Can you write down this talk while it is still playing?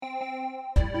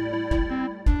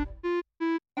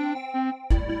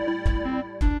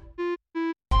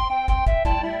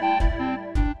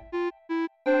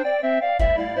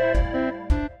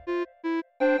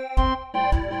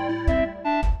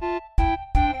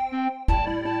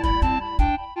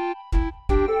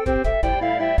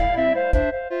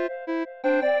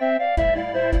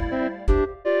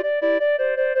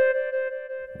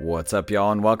What's up,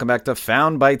 y'all, and welcome back to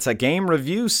Found Bites, a game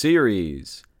review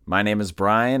series. My name is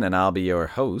Brian, and I'll be your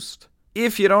host.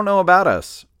 If you don't know about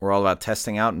us, we're all about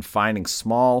testing out and finding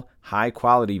small,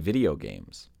 high-quality video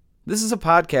games. This is a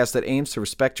podcast that aims to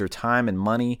respect your time and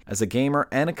money as a gamer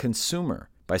and a consumer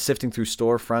by sifting through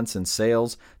storefronts and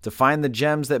sales to find the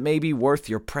gems that may be worth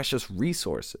your precious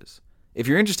resources. If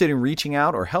you're interested in reaching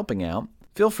out or helping out,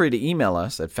 feel free to email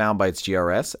us at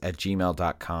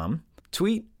foundbitesgrs@gmail.com,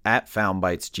 tweet at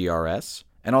foundbitesgrs,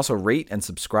 and also rate and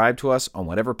subscribe to us on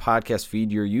whatever podcast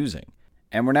feed you're using.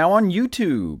 And we're now on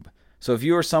YouTube. So if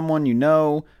you or someone you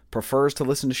know prefers to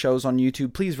listen to shows on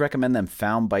YouTube, please recommend them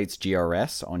Found Bites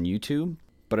GRS on YouTube.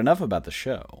 But enough about the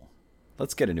show.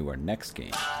 Let's get into our next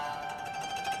game.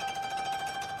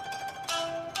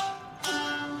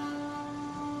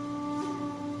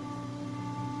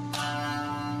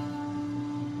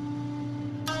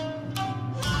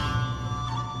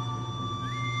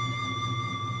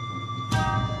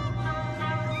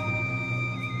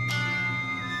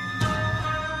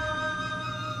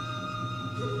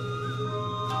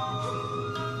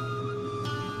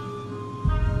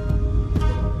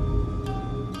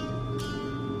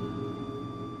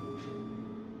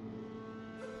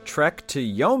 Trek to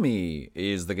Yomi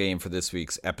is the game for this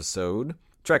week's episode.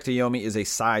 Trek to Yomi is a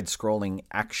side-scrolling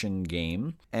action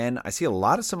game, and I see a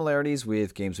lot of similarities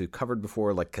with games we've covered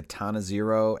before like Katana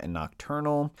Zero and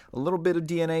Nocturnal, a little bit of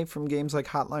DNA from games like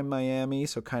Hotline Miami,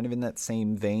 so kind of in that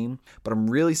same vein, but I'm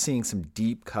really seeing some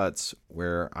deep cuts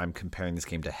where I'm comparing this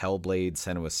game to Hellblade,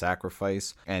 Senua's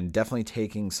Sacrifice, and definitely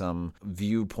taking some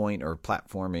viewpoint or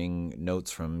platforming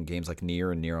notes from games like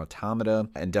Nier and Nier Automata,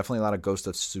 and definitely a lot of Ghost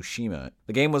of Tsushima.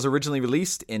 The game was originally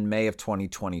released in May of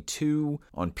 2022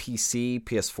 on PC,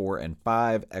 PS4 and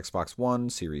 5, Xbox One,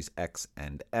 Series X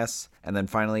and S, and then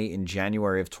finally in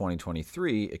January of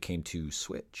 2023, it came to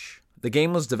Switch. The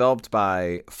game was developed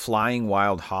by Flying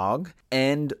Wild Hog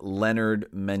and Leonard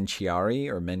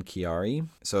Menchiari.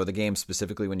 So the game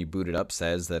specifically, when you boot it up,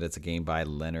 says that it's a game by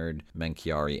Leonard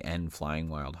Menchiari and Flying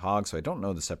Wild Hog. So I don't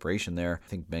know the separation there. I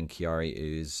think Menchiari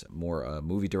is more a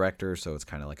movie director, so it's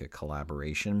kind of like a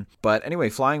collaboration. But anyway,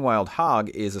 Flying Wild Hog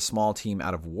is a small team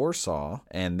out of Warsaw,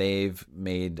 and they've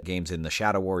made games in the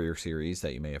Shadow Warrior series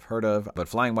that you may have heard of. But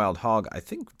Flying Wild Hog, I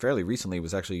think fairly recently,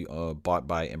 was actually bought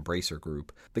by Embracer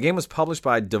Group. The game was published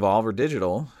by Devolver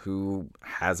Digital, who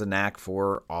has a knack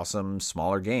for awesome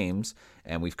smaller games,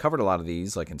 and we've covered a lot of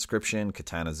these like Inscription,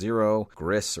 Katana Zero,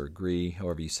 Gris or Gris,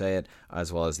 however you say it,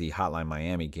 as well as the Hotline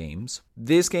Miami games.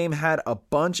 This game had a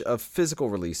bunch of physical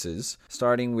releases,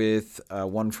 starting with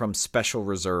one from Special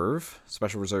Reserve.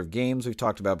 Special Reserve Games, we've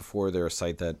talked about before. They're a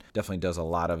site that definitely does a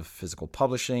lot of physical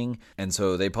publishing, and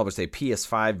so they published a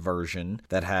PS5 version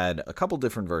that had a couple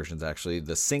different versions, actually.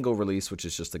 The single release, which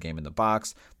is just the game in the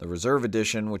box, the Reserve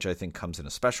Edition, which I think comes in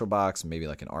a special box, maybe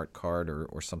like an art card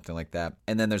or something like that,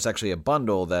 and then there's actually a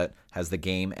bundle that has the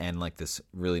game and like this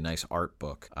really nice art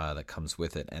book that comes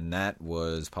with it, and that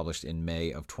was published in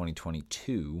May of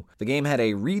 2022. The game had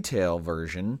a retail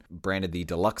version branded the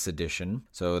Deluxe Edition,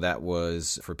 so that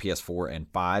was for PS4 and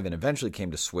 5 and eventually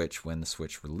came to Switch when the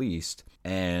Switch released,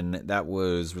 and that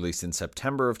was released in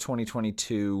September of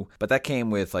 2022, but that came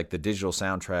with like the digital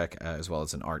soundtrack as well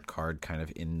as an art card kind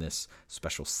of in this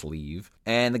special sleeve.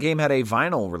 And the game had a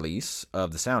vinyl release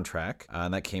of the soundtrack,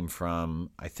 and that came from,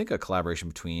 I think, a collaboration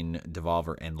between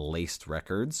Devolver and Laced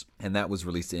Records, and that was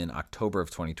released in October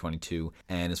of 2022.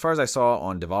 And as far as I saw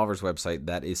on Devolver's website,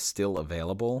 that is still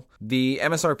available. The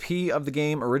MSRP of the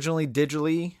game originally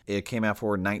digitally, it came out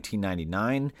for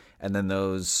 $19.99, and then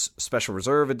those Special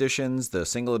Reserve editions, the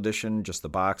single edition, just the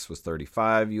box, was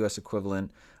 $35 US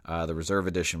equivalent. The Reserve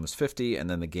Edition was $50, and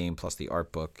then the game plus the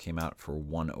art book came out for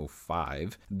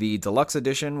 $105. The Deluxe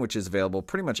Edition, which is available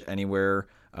pretty much anywhere,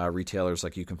 retailers,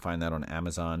 like you can find that on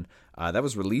Amazon, that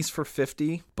was released for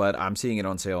 $50, but I'm seeing it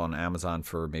on sale on Amazon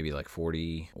for maybe like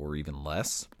 $40 or even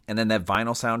less. And then that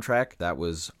vinyl soundtrack, that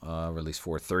was released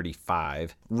for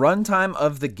 $35. Runtime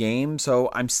of the game, so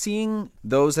I'm seeing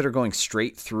those that are going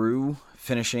straight through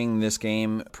finishing this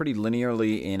game pretty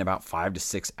linearly in about 5 to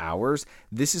 6 hours.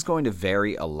 This is going to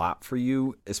vary a lot for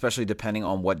you, especially depending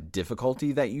on what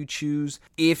difficulty that you choose.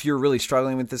 If you're really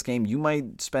struggling with this game, you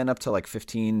might spend up to like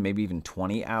 15, maybe even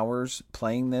 20 hours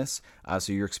playing this.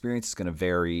 So your experience is going to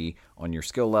vary on your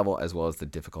skill level as well as the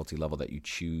difficulty level that you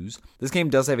choose. This game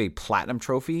does have a platinum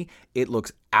trophy. It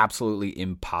looks absolutely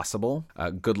impossible.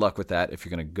 Good luck with that if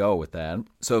you're going to go with that.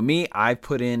 So me, I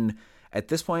put in At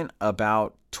this point,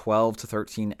 about 12 to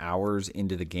 13 hours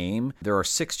into the game, there are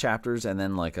 6 chapters and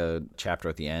then like a chapter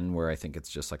at the end where I think it's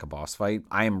just like a boss fight.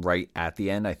 I am right at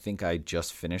the end. I think I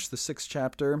just finished the 6th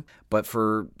chapter. But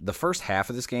for the first half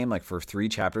of this game, like for 3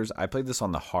 chapters, I played this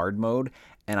on the hard mode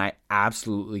and I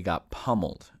absolutely got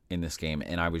pummeled in this game,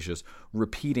 and I was just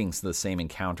repeating the same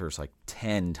encounters like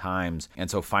 10 times. And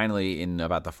so finally, in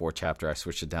about the 4th chapter, I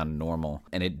switched it down to normal,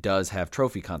 and it does have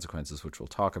trophy consequences, which we'll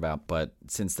talk about. But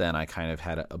since then, I kind of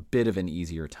had a bit of an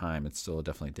easier time. It's still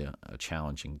definitely a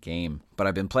challenging game. But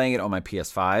I've been playing it on my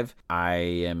PS5. I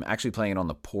am actually playing it on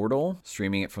the Portal,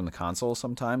 streaming it from the console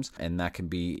sometimes, and that can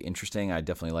be interesting. I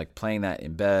definitely like playing that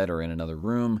in bed or in another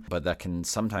room, but that can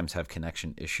sometimes have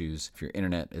connection issues if your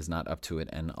internet is not up to it,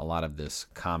 and a lot of this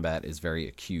combat is very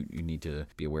acute. You need to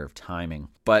be aware of timing.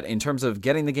 But in terms of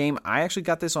getting the game, I actually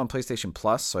got this on PlayStation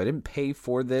Plus, so I didn't pay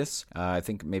for this. I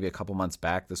think maybe a couple months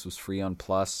back, this was free on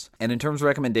Plus. And in terms of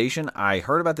recommendation, I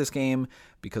heard about this game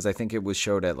because I think it was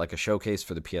showed at like a showcase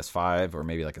for the PS5 or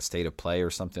maybe like a state of play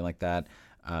or something like that.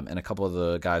 And a couple of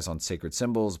the guys on Sacred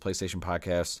Symbols, PlayStation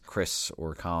podcast, Chris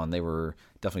or Colin, they were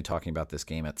definitely talking about this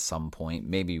game at some point,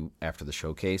 maybe after the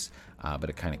showcase,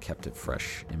 but it kind of kept it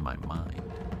fresh in my mind.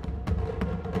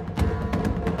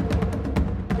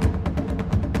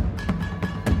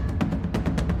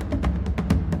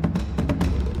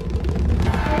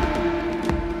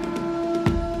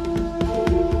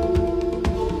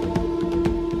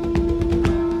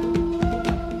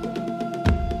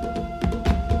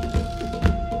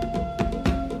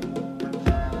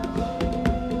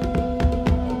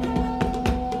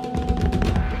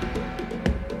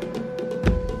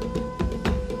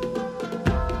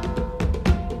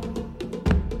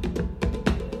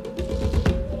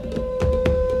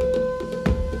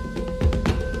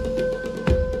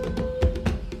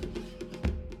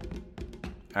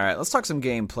 All right, let's talk some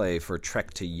gameplay for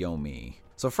Trek to Yomi.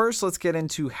 So first, let's get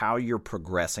into how you're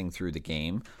progressing through the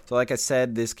game. So like I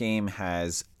said, this game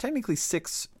has technically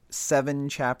 7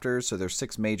 chapters, so there's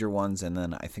 6 major ones, and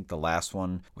then I think the last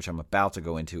one, which I'm about to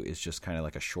go into, is just kind of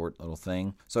like a short little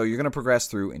thing. So you're going to progress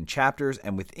through in chapters,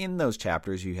 and within those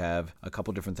chapters you have a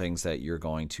couple different things that you're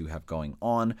going to have going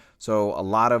on. So a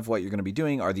lot of what you're going to be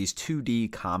doing are these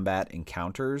 2D combat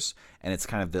encounters, and it's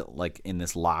kind of like in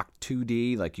this locked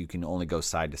 2D, like you can only go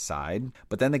side to side.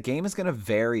 But then the game is going to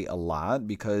vary a lot,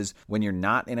 because when you're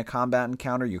not in a combat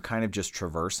encounter, you're kind of just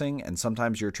traversing, and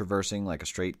sometimes you're traversing like a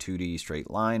straight 2D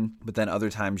straight line. But then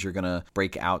other times you're going to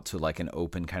break out to like an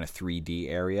open kind of 3D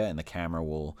area, and the camera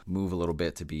will move a little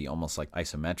bit to be almost like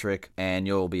isometric, and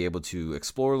you'll be able to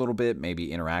explore a little bit,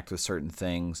 maybe interact with certain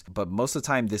things. But most of the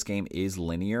time this game is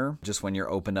linear. Just when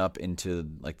you're open up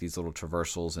into like these little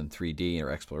traversals in 3D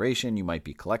or exploration, you might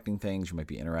be collecting things, you might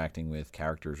be interacting with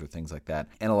characters or things like that.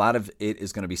 And a lot of it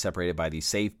is going to be separated by these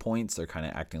save points. They're kind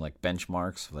of acting like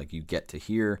benchmarks, like you get to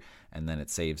here and then it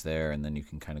saves there, and then you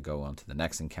can kind of go on to the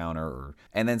next encounter.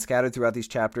 And then scattered throughout these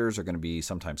chapters are going to be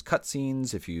sometimes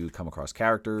cutscenes if you come across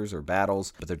characters or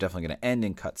battles, but they're definitely going to end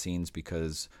in cutscenes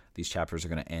because these chapters are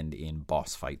going to end in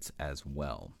boss fights as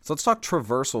well. So let's talk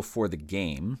traversal for the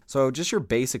game. So just your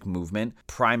basic movement,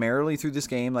 primarily through this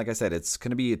game, like I said, it's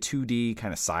going to be a 2D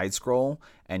kind of side scroll,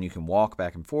 and you can walk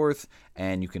back and forth,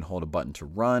 and you can hold a button to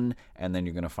run, and then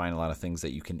you're going to find a lot of things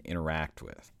that you can interact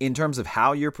with. In terms of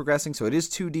how you're progressing, so it is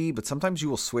 2D, but sometimes you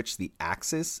will switch the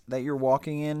axis that you're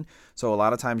walking in. So a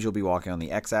lot of times you'll be walking on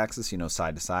the x-axis,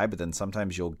 side to side, but then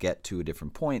sometimes you'll get to a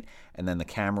different point, and then the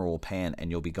camera will pan, and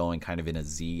you'll be going kind of in a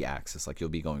z-axis, like you'll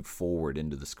be going forward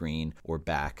into the screen or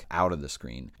back out of the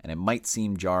screen. And it might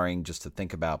seem jarring just to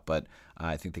think about, but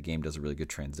I think the game does a really good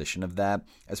transition of that,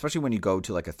 especially when you go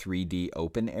to like a 3D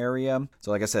open area.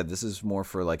 So like I said, this is more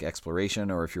for like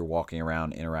exploration, or if you're walking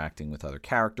around interacting with other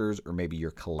characters, or maybe you're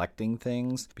collecting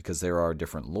things, because there are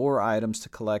different lore items to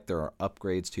collect, there are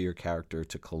upgrades to your character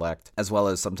to collect, as well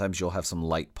as sometimes you'll have some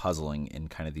light puzzling in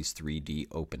kind of these 3D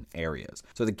open areas.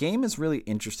 So the game is really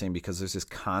interesting because there's this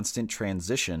constant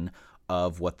transition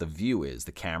of what the view is.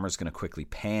 The camera's going to quickly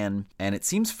pan, and it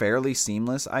seems fairly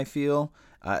seamless, I feel.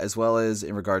 As well as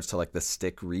in regards to like the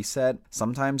stick reset.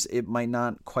 Sometimes it might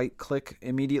not quite click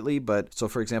immediately, but so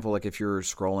for example, like if you're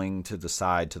scrolling to the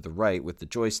side to the right with the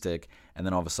joystick, and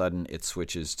then all of a sudden it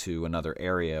switches to another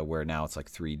area where now it's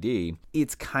like 3D,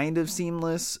 it's kind of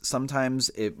seamless. Sometimes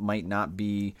it might not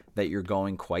be that you're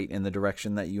going quite in the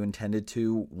direction that you intended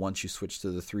to once you switch to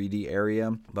the 3D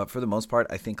area, but for the most part,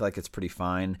 I think like it's pretty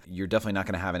fine. You're definitely not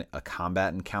going to have a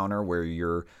combat encounter where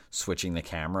you're switching the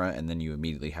camera and then you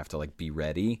immediately have to like be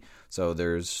ready. So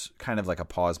there's kind of like a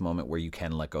pause moment where you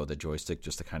can let go of the joystick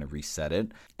just to kind of reset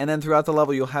it. And then throughout the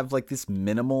level, you'll have like this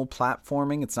minimal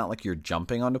platforming. It's not like you're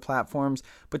jumping onto platforms, platforms,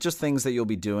 but just things that you'll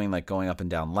be doing, like going up and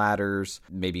down ladders,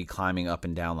 maybe climbing up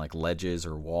and down like ledges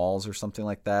or walls or something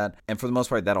like that. And for the most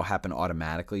part, that'll happen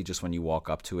automatically. Just when you walk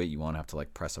up to it, you won't have to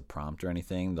like press a prompt or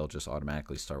anything. They'll just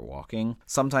automatically start walking.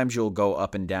 Sometimes you'll go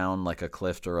up and down like a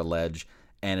cliff or a ledge,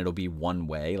 and it'll be one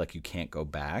way, like you can't go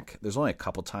back. There's only a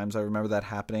couple times I remember that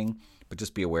happening, but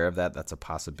just be aware of that. That's a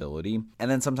possibility. And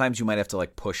then sometimes you might have to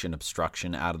like push an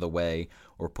obstruction out of the way,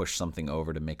 or push something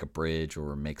over to make a bridge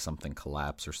or make something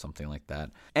collapse or something like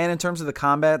that. And in terms of the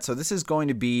combat, so this is going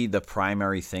to be the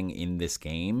primary thing in this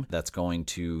game that's going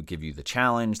to give you the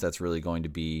challenge. That's really going to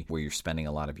be where you're spending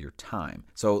a lot of your time.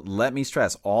 So let me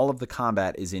stress, all of the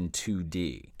combat is in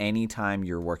 2D. Anytime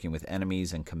you're working with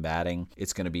enemies and combating,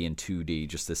 it's going to be in 2D,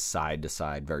 just this side to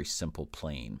side, very simple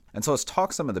plane. And so let's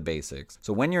talk some of the basics.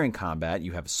 So when you're in combat,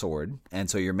 you have a sword. And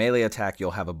so your melee attack, you'll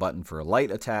have a button for a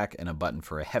light attack and a button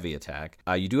for a heavy attack.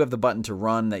 You do have the button to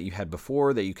run that you had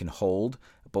before that you can hold,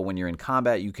 but when you're in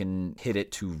combat, you can hit it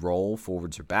to roll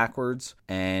forwards or backwards,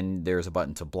 and there's a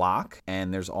button to block,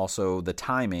 and there's also the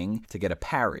timing to get a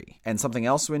parry. And something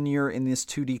else when you're in this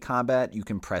 2D combat, you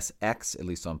can press X, at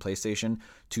least on PlayStation,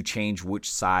 to change which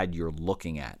side you're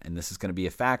looking at. And this is going to be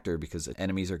a factor because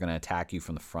enemies are going to attack you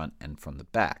from the front and from the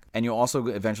back. And you'll also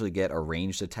eventually get a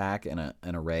ranged attack and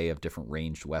an array of different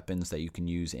ranged weapons that you can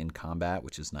use in combat,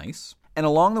 which is nice. And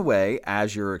along the way,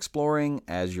 as you're exploring,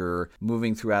 as you're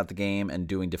moving throughout the game and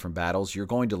doing different battles, you're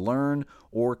going to learn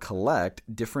or collect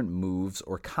different moves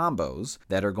or combos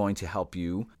that are going to help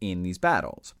you in these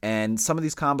battles. And some of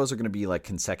these combos are going to be like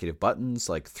consecutive buttons,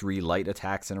 like 3 light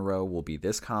attacks in a row will be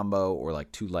this combo, or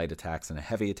like 2 light attacks and a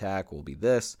heavy attack will be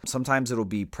this. Sometimes it'll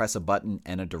be press a button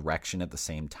and a direction at the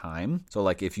same time. So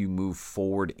like if you move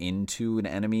forward into an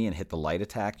enemy and hit the light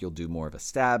attack, you'll do more of a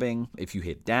stabbing. If you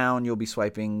hit down, you'll be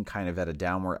swiping kind of at a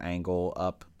downward angle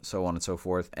up, so on and so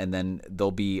forth. And then there'll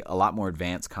be a lot more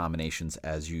advanced combinations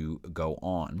as you go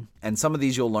on. And some of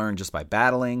these you'll learn just by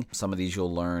battling. Some of these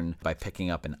you'll learn by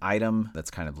picking up an item that's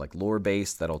kind of like lore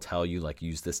based that'll tell you like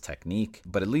use this technique.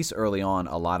 But at least early on,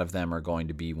 a lot of them are going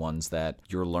to be ones that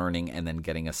you're learning and then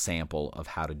getting a sample of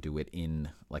how to do it in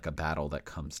like a battle that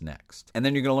comes next. And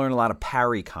then you're going to learn a lot of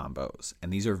parry combos.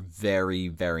 And these are very,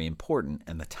 very important.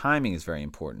 And the timing is very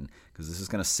important because this is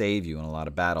going to save you in a lot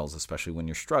of battles, especially when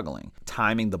you're struggling.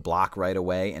 Timing the block right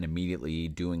away and immediately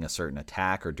doing a certain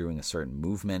attack or doing a certain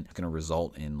movement is going to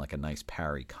result in like a nice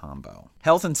parry combo.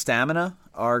 Health and stamina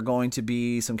are going to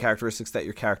be some characteristics that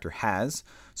your character has.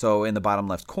 So in the bottom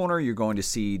left corner, you're going to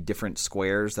see different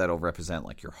squares that'll represent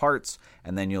like your hearts,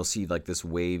 and then you'll see like this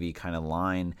wavy kind of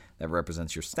line that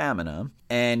represents your stamina.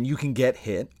 And you can get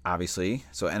hit, obviously.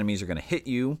 So enemies are going to hit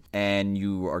you, and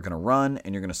you are going to run,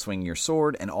 and you're going to swing your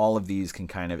sword, and all of these can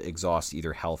kind of exhaust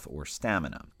either health or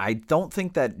stamina. I don't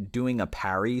think that doing a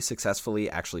parry successfully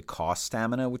actually costs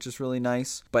stamina, which is really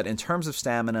nice. But in terms of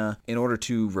stamina, in order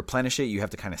to replenish it, you have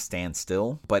to kind of stand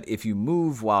still. But if you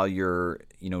move while you're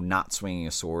not swinging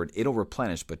a sword, it'll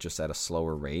replenish, but just at a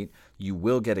slower rate. You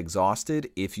will get exhausted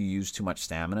if you use too much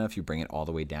stamina, if you bring it all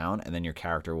the way down, and then your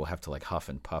character will have to like huff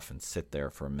and puff and sit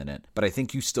there for a minute. But I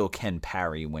think you still can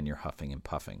parry when you're huffing and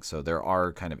puffing, so there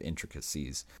are kind of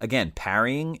intricacies. Again,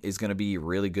 parrying is going to be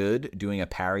really good. Doing a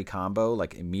parry combo,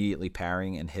 like immediately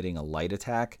parrying and hitting a light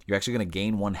attack, you're actually going to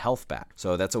gain 1 health back.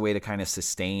 So that's a way to kind of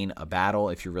sustain a battle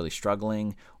if you're really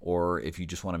struggling, or if you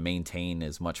just want to maintain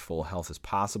as much full health as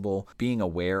possible. Being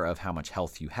aware of how much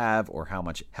health you have or how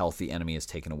much health the enemy has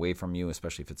taken away from you,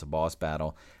 especially if it's a boss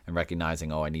battle, and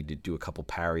recognizing, I need to do a couple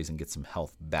parries and get some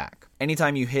health back.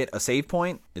 Anytime you hit a save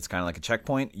point, it's kind of like a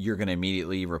checkpoint, you're going to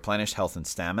immediately replenish health and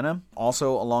stamina.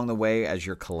 Also, along the way, as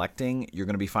you're collecting, you're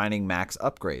going to be finding max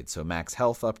upgrades. So max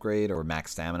health upgrade or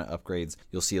max stamina upgrades.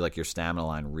 You'll see like your stamina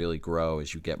line really grow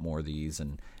as you get more of these,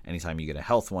 and anytime you get a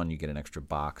health one, you get an extra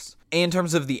box. In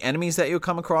terms of the enemies that you'll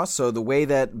come across, so the way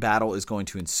that battle is going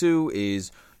to ensue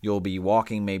is you'll be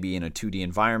walking maybe in a 2D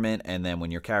environment, and then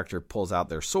when your character pulls out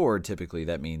their sword, typically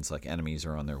that means like enemies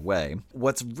are on their way.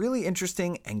 What's really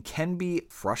interesting and can be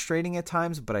frustrating at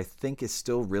times, but I think is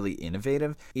still really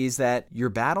innovative, is that your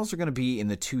battles are going to be in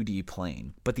the 2D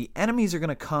plane, but the enemies are going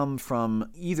to come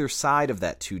from either side of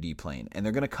that 2D plane, and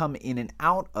they're going to come in and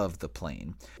out of the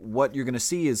plane. What you're going to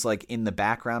see is like in the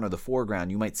background or the foreground,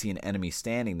 you might see an enemy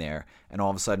standing there, and all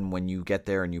of a sudden when you get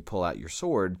there and you pull out your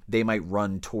sword, they might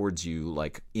run towards you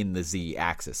like in the Z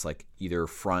axis, like either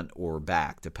front or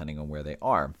back, depending on where they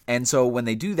are. And so when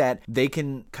they do that, they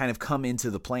can kind of come into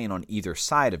the plane on either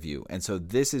side of you. And so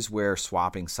this is where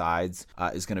swapping sides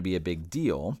is going to be a big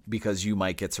deal, because you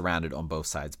might get surrounded on both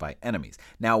sides by enemies.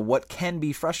 Now, what can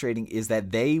be frustrating is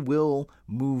that they will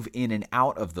move in and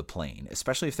out of the plane,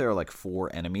 especially if there are like 4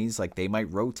 enemies. Like, they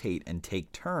might rotate and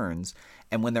take turns,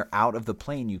 and when they're out of the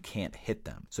plane, you can't hit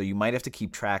them. So you might have to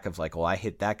keep track of like, well, I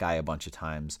hit that guy a bunch of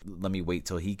times. Let me wait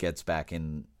till he gets back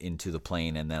into the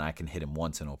plane, and then I can hit him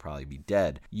once and he'll probably be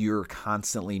dead. You're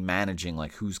constantly managing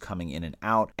like who's coming in and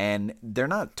out, and they're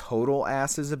not total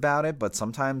asses about it, but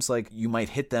sometimes like you might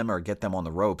hit them or get them on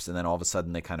the ropes, and then all of a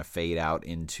sudden they kind of fade out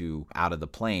of the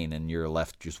plane, and you're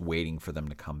left just waiting for them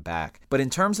to come back. But in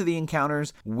terms of the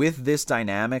encounters, with this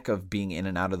dynamic of being in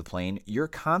and out of the plane, you're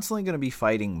constantly going to be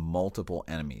fighting multiple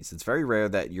enemies. It's very rare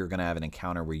that you're going to have an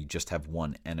encounter where you just have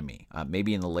one enemy.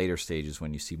 Maybe in the later stages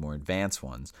when you see more advanced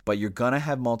ones, but you're going to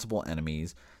have multiple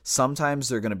enemies. Sometimes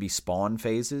they're going to be spawn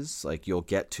phases, like you'll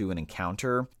get to an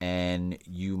encounter and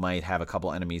you might have a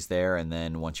couple enemies there, and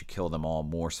then once you kill them all,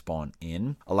 more spawn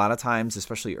in. A lot of times,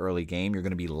 especially early game, you're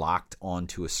going to be locked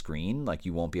onto a screen, like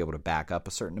you won't be able to back up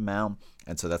a certain amount.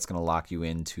 And so that's going to lock you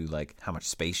into like how much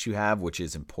space you have, which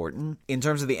is important. In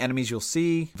terms of the enemies you'll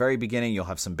see, very beginning, you'll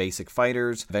have some basic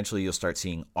fighters. Eventually, you'll start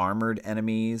seeing armored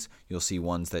enemies. You'll see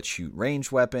ones that shoot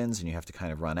ranged weapons, and you have to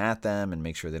kind of run at them and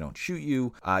make sure they don't shoot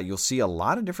you. You'll see a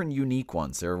lot of different unique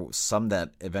ones. There are some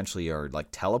that eventually are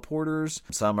like teleporters.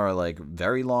 Some are like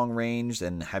very long range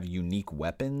and have unique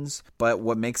weapons. But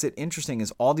what makes it interesting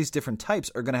is all these different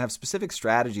types are going to have specific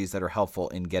strategies that are helpful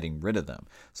in getting rid of them.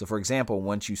 So for example,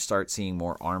 once you start seeing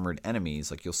more armored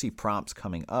enemies, like you'll see prompts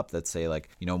coming up that say like,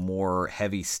 more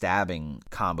heavy stabbing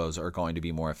combos are going to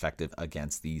be more effective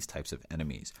against these types of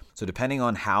enemies. So depending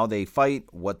on how they fight,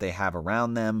 what they have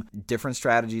around them, different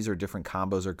strategies or different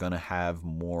combos are going to have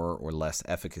more or less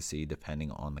efficacy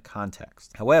depending on the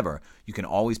context. However, you can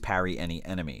always parry any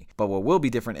enemy. But what will be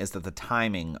different is that the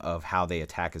timing of how they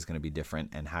attack is going to be different,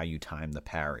 and how you time the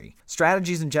parry.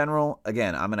 Strategies in general,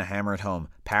 again, I'm going to hammer it home.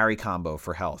 Parry combo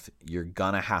for health. You're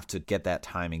going to have to get that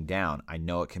timing down. I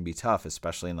know it can be tough,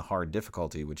 especially in the hard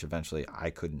difficulty, which eventually I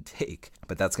couldn't take.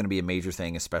 But that's going to be a major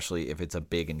thing, especially if it's a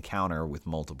big encounter with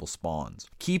multiple spawns.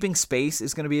 Keeping space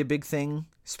is going to be a big thing.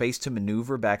 Space to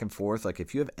maneuver back and forth. Like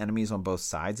if you have enemies on both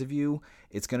sides of you,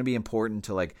 it's going to be important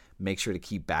to like make sure to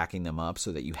keep backing them up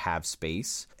so that you have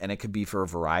space. And it could be for a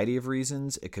variety of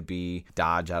reasons. It could be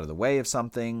dodge out of the way of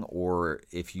something, or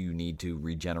if you need to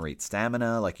regenerate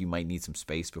stamina, like you might need some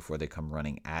space before they come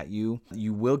running at you.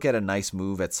 You will get a nice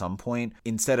move at some point.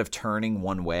 Instead of turning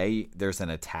one way, there's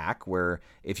an attack where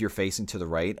if you're facing to the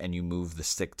right and you move the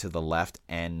stick to the left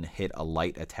and hit a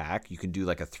light attack, you can do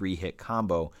like a 3-hit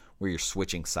combo where you're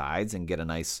switching sides and get a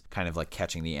nice kind of like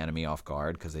catching the enemy off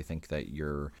guard because they think that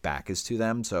your back is to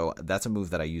them. So that's a move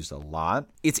that I used a lot.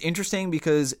 It's interesting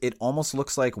because it almost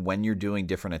looks like when you're doing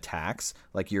different attacks,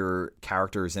 like your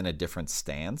character is in a different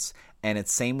stance. And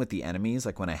it's same with the enemies.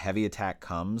 Like when a heavy attack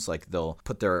comes, like they'll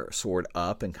put their sword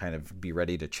up and kind of be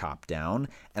ready to chop down.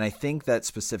 And I think that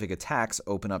specific attacks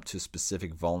open up to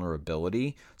specific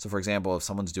vulnerability. So for example, if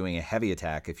someone's doing a heavy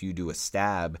attack, if you do a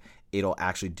stab, it'll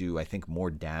actually do, I think, more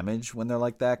damage when they're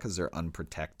like that because they're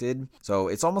unprotected. So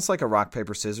it's almost like a rock,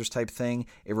 paper, scissors type thing.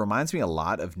 It reminds me a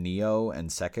lot of Nioh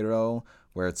and Sekiro,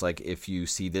 where it's like if you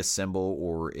see this symbol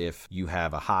or if you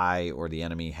have a high or the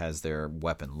enemy has their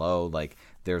weapon low, like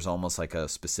there's almost like a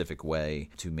specific way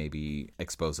to maybe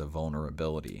expose a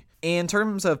vulnerability. In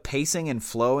terms of pacing and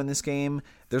flow in this game,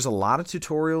 there's a lot of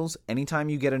tutorials. Anytime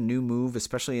you get a new move,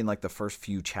 especially in like the first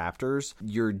few chapters,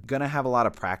 you're going to have a lot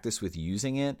of practice with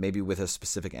using it, maybe with a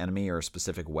specific enemy or a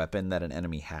specific weapon that an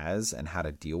enemy has and how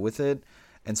to deal with it.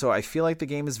 And so I feel like the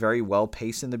game is very well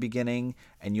paced in the beginning,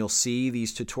 and you'll see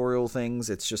these tutorial things.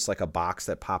 It's just like a box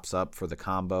that pops up for the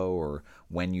combo or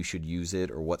when you should use it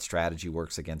or what strategy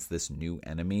works against this new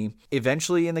enemy.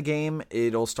 Eventually in the game,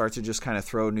 it'll start to just kind of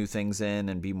throw new things in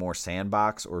and be more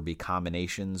sandbox or be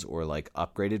combinations or like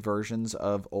upgraded versions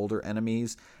of older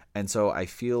enemies. And so I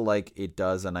feel like it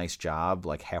does a nice job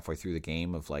like halfway through the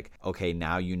game of like, okay,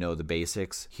 now you know the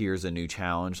basics. Here's a new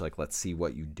challenge. Like, let's see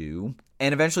what you do.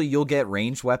 And eventually you'll get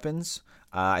ranged weapons.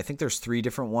 I think there's 3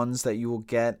 different ones that you will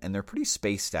get, and they're pretty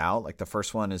spaced out. Like the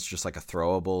first one is just like a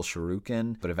throwable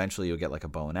shuriken, but eventually you'll get like a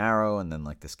bow and arrow and then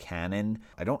like this cannon.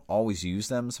 I don't always use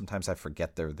them. Sometimes I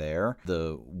forget they're there.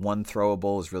 The one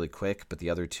throwable is really quick, but the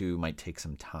other 2 might take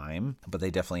some time, but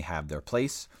they definitely have their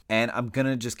place. And I'm going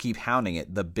to just keep hounding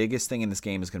it. The biggest thing in this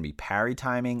game is going to be parry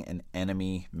timing and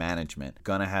enemy management.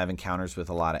 Going to have encounters with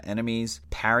a lot of enemies.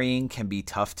 Parrying can be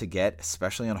tough to get,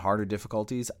 especially on harder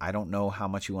difficulties. I don't know how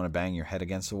much you want to bang your head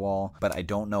against the wall, but I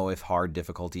don't know if hard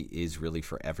difficulty is really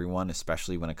for everyone,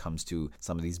 especially when it comes to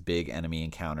some of these big enemy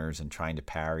encounters and trying to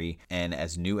parry. And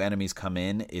as new enemies come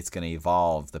in, it's going to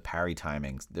evolve the parry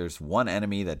timings. There's one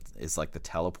enemy that is like the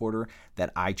teleporter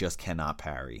that I just cannot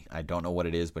parry. I don't know what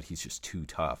it is, but he's just too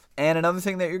tough. And another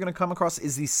thing that you're going to come across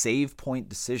is these save point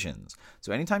decisions.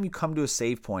 So anytime you come to a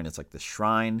save point, it's like the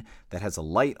shrine that has a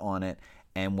light on it,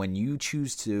 and when you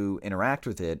choose to interact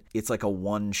with it, it's like a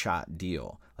one-shot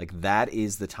deal. Like that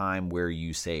is the time where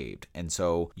you saved. And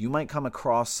so you might come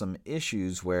across some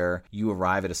issues where you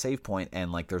arrive at a save point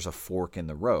and like there's a fork in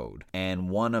the road.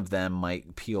 And one of them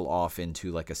might peel off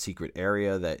into like a secret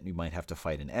area that you might have to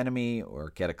fight an enemy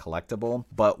or get a collectible.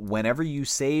 But whenever you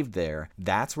saved there,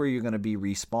 that's where you're going to be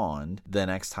respawned the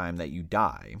next time that you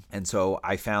die. And so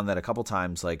I found that a couple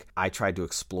times, like I tried to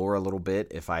explore a little bit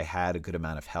if I had a good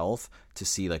amount of health to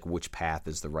see like which path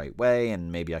is the right way,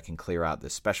 and maybe I can clear out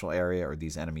this special area or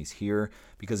these enemies here,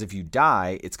 because if you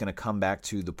die, it's going to come back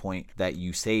to the point that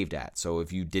you saved at. So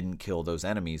if you didn't kill those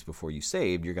enemies before you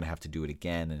saved, you're going to have to do it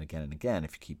again and again and again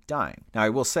if you keep dying. Now I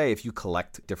will say, if you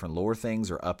collect different lore things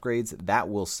or upgrades, that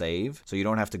will save, so you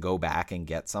don't have to go back and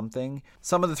get something.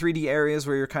 Some of the 3D areas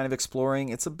where you're kind of exploring,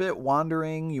 it's a bit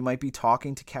wandering. You might be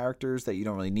talking to characters that you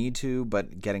don't really need to,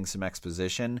 but getting some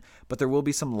exposition, but there will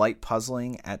be some light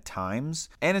puzzling at times.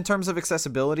 And in terms of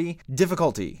accessibility,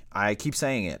 difficulty, I keep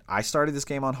saying it. I started this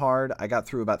game on hard. I got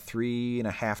through about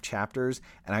 3.5 chapters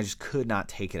and I just could not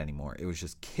take it anymore. It was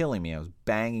just killing me. I was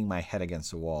banging my head against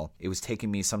the wall. It was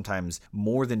taking me sometimes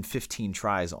more than 15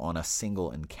 tries on a single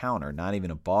encounter, not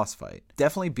even a boss fight.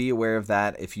 Definitely be aware of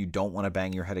that if you don't want to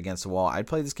bang your head against the wall. I'd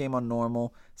play this game on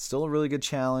normal. Still a really good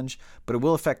challenge, but it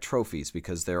will affect trophies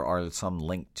because there are some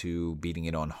linked to beating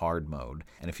it on hard mode.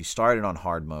 And if you started on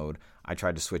hard mode, I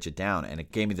tried to switch it down and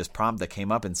it gave me this prompt that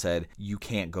came up and said, you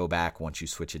can't go back once you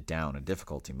switch it down in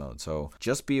difficulty mode. So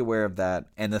just be aware of that.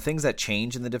 And the things that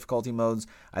change in the difficulty modes,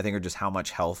 I think, are just how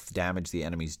much health damage the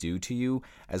enemies do to you,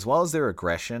 as well as their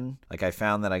aggression. Like I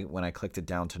found that when I clicked it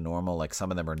down to normal, like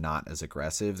some of them are not as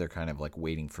aggressive. They're kind of like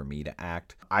waiting for me to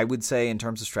act. I would say in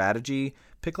terms of strategy,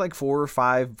 pick like 4 or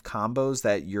 5 combos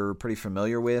that you're pretty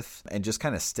familiar with and just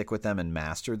kind of stick with them and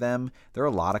master them. There are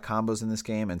a lot of combos in this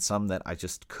game and some that I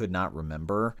just could not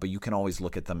remember, but you can always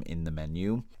look at them in the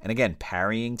menu. And again,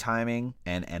 parrying timing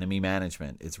and enemy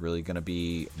management is really going to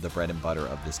be the bread and butter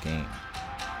of this game.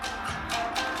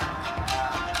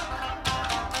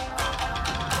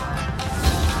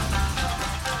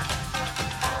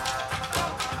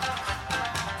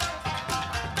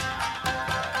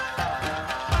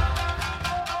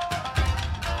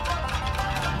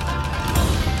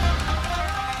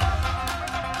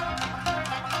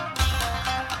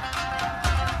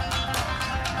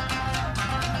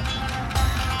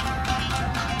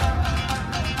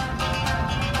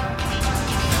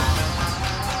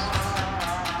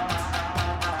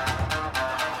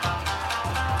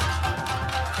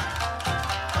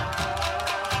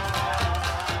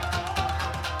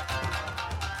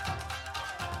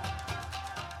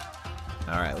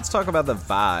 Let's talk about the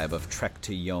vibe of Trek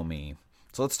to Yomi.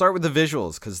 So let's start with the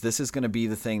visuals, because this is going to be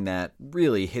the thing that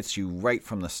really hits you right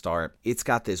from the start. It's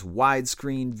got this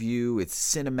widescreen view, it's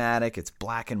cinematic, it's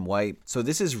black and white. So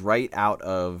this is right out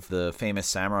of the famous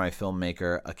samurai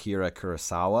filmmaker Akira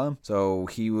Kurosawa. So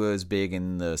he was big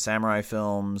in the samurai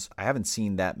films. I haven't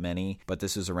seen that many, but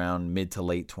this is around mid to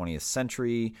late 20th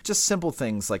century. Just simple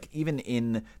things, like even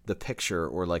in the picture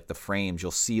or like the frames,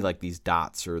 you'll see like these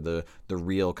dots or the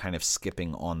reel kind of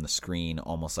skipping on the screen,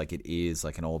 almost like it is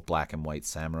like an old black and white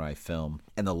samurai film.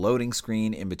 And the loading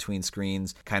screen in between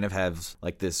screens kind of has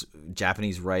like this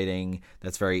Japanese writing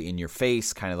that's very in your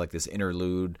face, kind of like this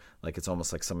interlude, like it's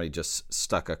almost like somebody just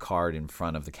stuck a card in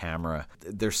front of the camera.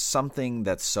 There's something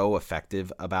that's so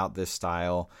effective about this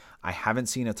style. I haven't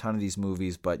seen a ton of these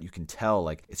movies, but you can tell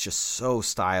like it's just so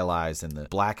stylized, and the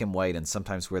black and white and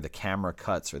sometimes where the camera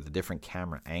cuts or the different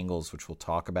camera angles, which we'll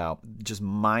talk about, just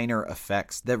minor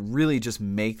effects that really just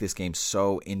make this game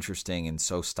so interesting and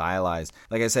so stylized.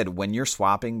 Like I said, when you're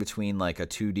swapping between like a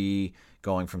 2D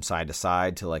going from side to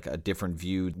side to like a different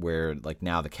view where like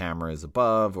now the camera is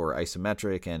above or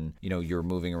isometric and, you're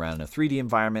moving around in a 3D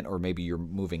environment, or maybe you're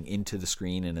moving into the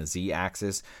screen in a Z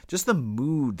axis. Just the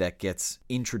mood that gets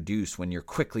introduced when you're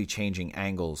quickly changing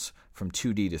angles from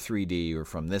 2D to 3D or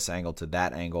from this angle to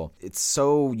that angle. It's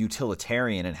so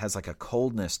utilitarian and has like a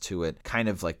coldness to it, kind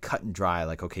of like cut and dry,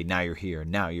 like, okay, now you're here,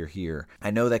 now you're here.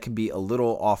 I know that can be a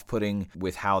little off-putting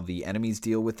with how the enemies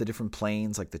deal with the different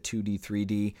planes, like the 2D,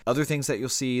 3D. Other things that you'll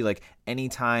see, like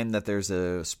anytime that there's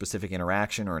a specific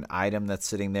interaction or an item that's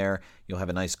sitting there, you'll have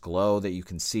a nice glow that you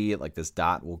can see it, like this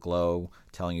dot will glow,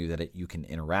 telling you that you can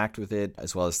interact with it,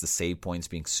 as well as the save points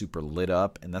being super lit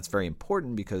up. And that's very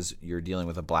important because you're dealing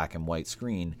with a black and white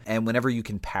screen. And whenever you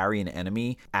can parry an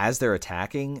enemy, as they're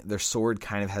attacking, their sword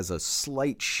kind of has a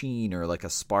slight sheen or like a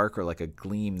spark or like a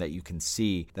gleam that you can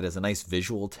see that has a nice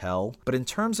visual tell. But in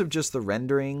terms of just the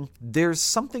rendering, there's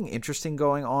something interesting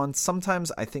going on.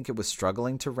 Sometimes I think it was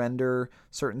struggling to render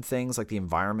certain things, like the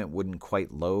environment wouldn't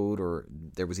quite load, or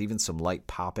there was even some light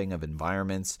popping of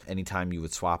environments anytime you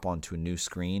would swap onto a new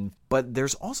screen. But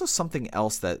there's also something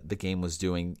else that the game was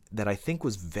doing that I think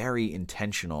was very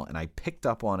intentional, and I picked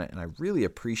up on it and I really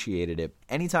appreciated it.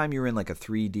 Anytime you're in like a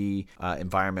 3D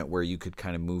environment where you could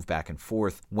kind of move back and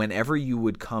forth, whenever you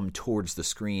would come towards the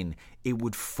screen, it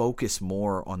would focus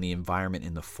more on the environment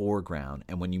in the foreground,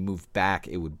 and when you moved back,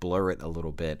 it would blur it a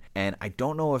little bit. And I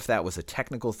don't know if that was a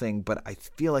technical thing, but I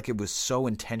feel like it was so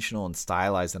intentional and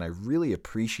stylized, and I really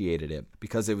appreciated it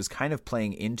because it was kind of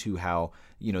playing into how,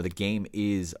 the game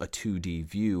is a 2D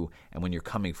view, and when you're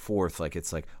coming forth, like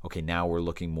it's like, okay, now we're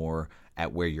looking more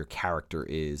at where your character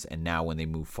is, and now when they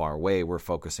move far away, we're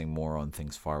focusing more on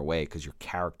things far away because your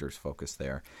character's focused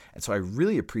there. And so I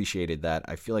really appreciated that.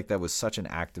 I feel like that was such an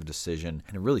active decision,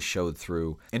 and it really showed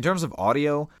through. In terms of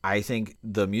audio, I think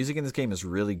the music in this game is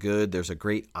really good. There's a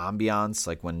great ambiance,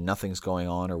 like when nothing's going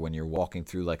on or when you're walking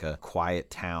through like a quiet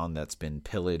town that's been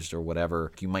pillaged or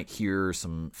whatever. You might hear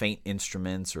some faint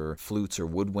instruments or flutes or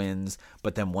woodwinds,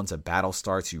 but then once a battle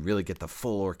starts, you really get the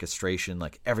full orchestration,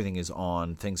 like everything is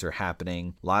on, things are happening.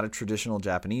 A lot of traditional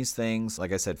Japanese things,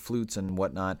 like I said, flutes and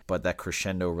whatnot, but that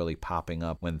crescendo really popping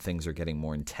up when things are getting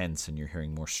more intense and you're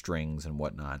hearing more strings and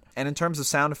whatnot. And in terms of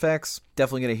sound effects,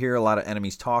 definitely going to hear a lot of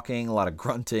enemies talking, a lot of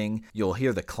grunting. You'll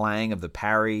hear the clang of the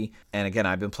parry. And again,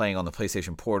 I've been playing on the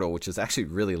PlayStation Portal, which is actually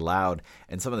really loud.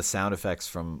 And some of the sound effects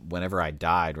from whenever I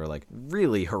died were like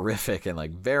really horrific and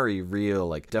like very real,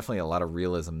 like definitely a lot of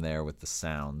realism there with the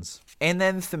sounds. And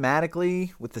then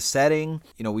thematically with the setting,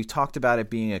 we've talked about it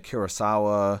being a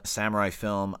Kurosawa samurai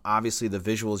film. Obviously the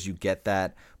visuals, you get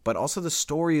that, but also the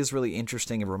story is really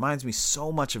interesting. It reminds me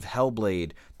so much of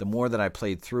Hellblade the more that I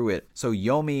played through it. So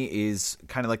Yomi is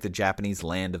kind of like the Japanese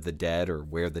land of the dead, or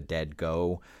where the dead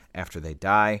go after they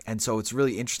die. And so it's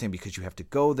really interesting because you have to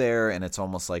go there, and it's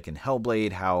almost like in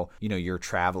Hellblade how, you're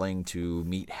traveling to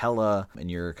meet Hela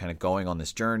and you're kind of going on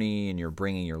this journey and you're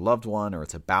bringing your loved one, or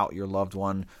it's about your loved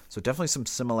one. So definitely some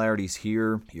similarities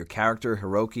here. Your character,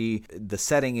 Hiroki, the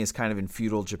setting is kind of in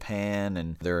feudal Japan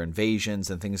and there are invasions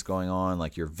and things going on,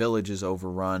 like your village is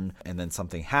overrun and then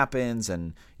something happens,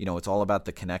 and, it's all about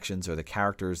the connections or the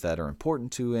characters that are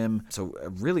important to him. So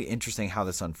really interesting how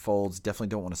this unfolds. Definitely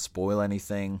don't want to spoil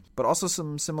anything. But also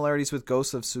some similarities with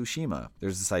Ghost of Tsushima.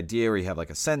 There's this idea where you have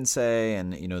like a sensei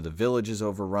and, the village is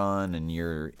overrun and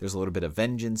there's a little bit of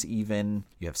vengeance even.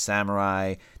 You have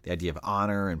samurai, the idea of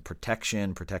honor and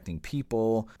protection, protecting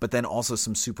people, but then also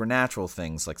some supernatural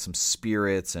things like some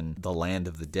spirits and the land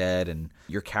of the dead. And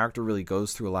your character really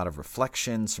goes through a lot of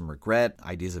reflection, some regret,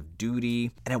 ideas of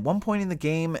duty. And at one point in the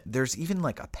game, there's even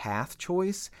like a path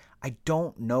choice. I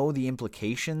don't know the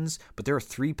implications, but there are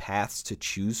 3 paths to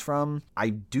choose from. I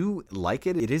do like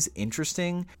it. It is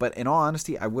interesting, but in all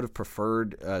honesty, I would have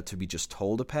preferred to be just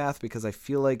told a path because I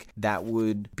feel like that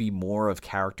would be more of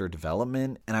character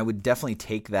development, and I would definitely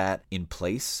take that in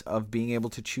place of being able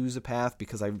to choose a path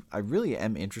because I really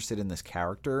am interested in this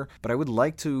character, but I would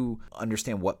like to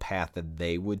understand what path that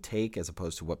they would take as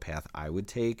opposed to what path I would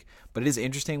take. But it is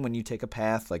interesting when you take a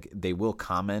path, like they will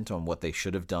comment on what they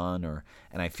should have done,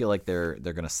 and I feel like they're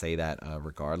going to say that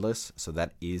regardless. So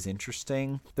that is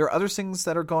interesting. There are other things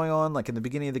that are going on. Like in the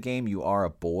beginning of the game, you are a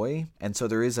boy. And so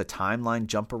there is a timeline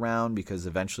jump around because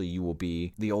eventually you will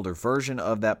be the older version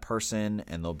of that person.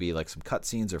 And there'll be like some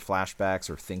cutscenes or flashbacks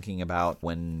or thinking about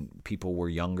when people were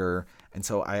younger. And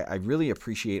so I really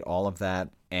appreciate all of that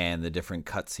and the different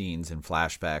cutscenes and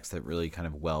flashbacks that really kind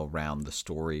of well round the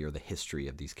story or the history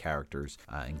of these characters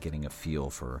and getting a feel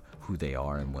for who they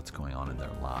are and what's going on in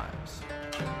their lives.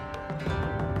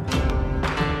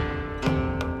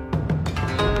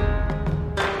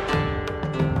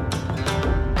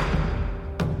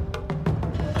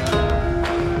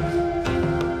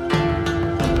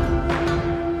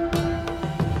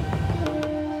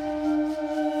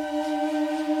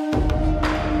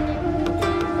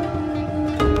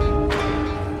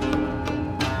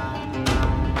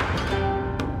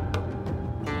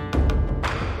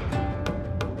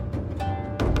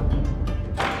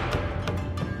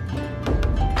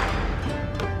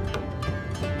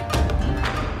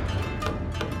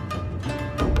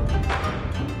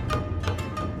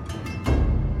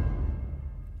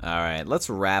 let's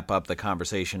wrap up the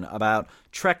conversation about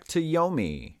Trek to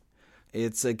Yomi.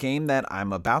 It's a game that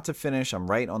I'm about to finish. I'm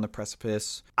right on the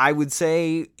precipice. I would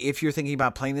say if you're thinking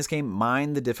about playing this game,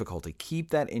 mind the difficulty. Keep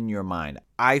that in your mind.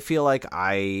 I feel like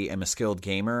I am a skilled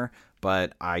gamer,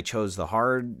 but I chose the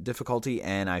hard difficulty,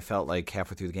 and I felt like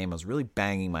halfway through the game I was really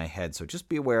banging my head. So just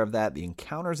be aware of that. The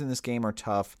encounters in this game are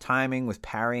tough. Timing with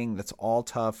parrying, that's all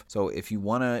tough. So if you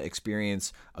want to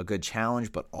experience a good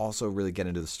challenge, but also really get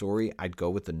into the story, I'd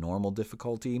go with the normal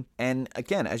difficulty. And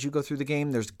again, as you go through the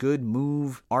game, there's good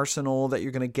move arsenal that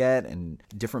you're going to get, and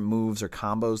different moves or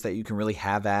combos that you can really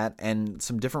have at, and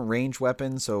some different range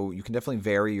weapons, so you can definitely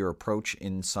vary your approach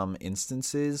in some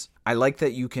instances. I like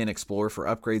that you can explore for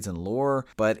upgrades and lore,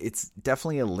 but it's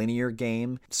definitely a linear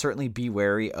game. Certainly be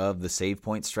wary of the save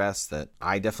point stress that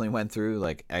I definitely went through.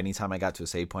 Like anytime I got to a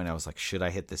save point, I was like, should I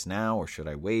hit this now or should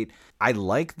I wait? I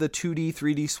like the 2D,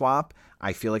 3D swap.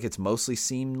 I feel like it's mostly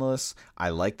seamless. I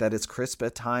like that it's crisp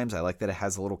at times. I like that it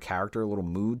has a little character, a little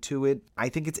mood to it. I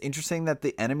think it's interesting that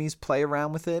the enemies play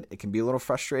around with it. It can be a little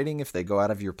frustrating if they go out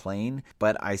of your plane,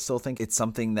 but I still think it's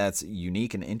something that's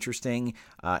unique and interesting,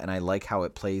 and I like how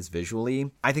it plays visually.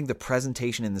 I think the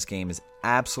presentation in this game is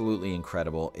absolutely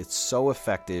incredible. It's so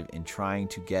effective in trying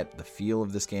to get the feel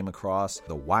of this game across.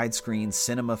 The widescreen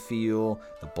cinema feel,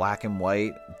 the black and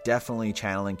white, definitely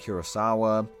channeling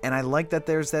Kurosawa. And I like that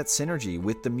there's that synergy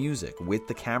with the music, with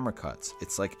the camera cuts.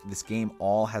 It's like this game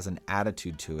all has an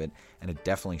attitude to it, and it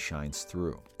definitely shines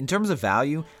through. In terms of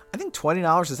value, I think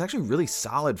 $20 is actually really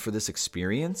solid for this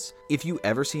experience. If you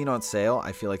ever see it on sale,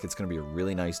 I feel like it's going to be a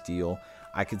really nice deal.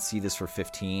 I could see this for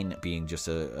 $15 being just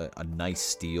a nice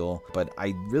steal, but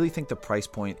I really think the price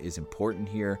point is important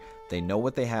here. They know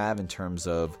what they have in terms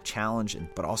of challenge,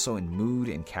 but also in mood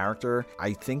and character.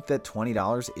 I think that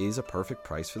 $20 is a perfect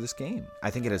price for this game. I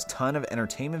think it has a ton of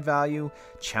entertainment value,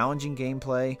 challenging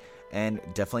gameplay, and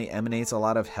definitely emanates a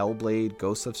lot of Hellblade,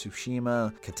 Ghost of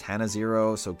Tsushima, Katana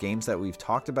Zero, so games that we've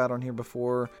talked about on here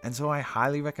before, and so I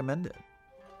highly recommend it.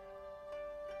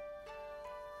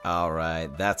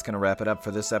 Alright, that's going to wrap it up for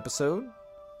this episode.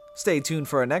 Stay tuned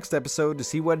for our next episode to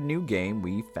see what new game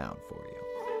we found for you.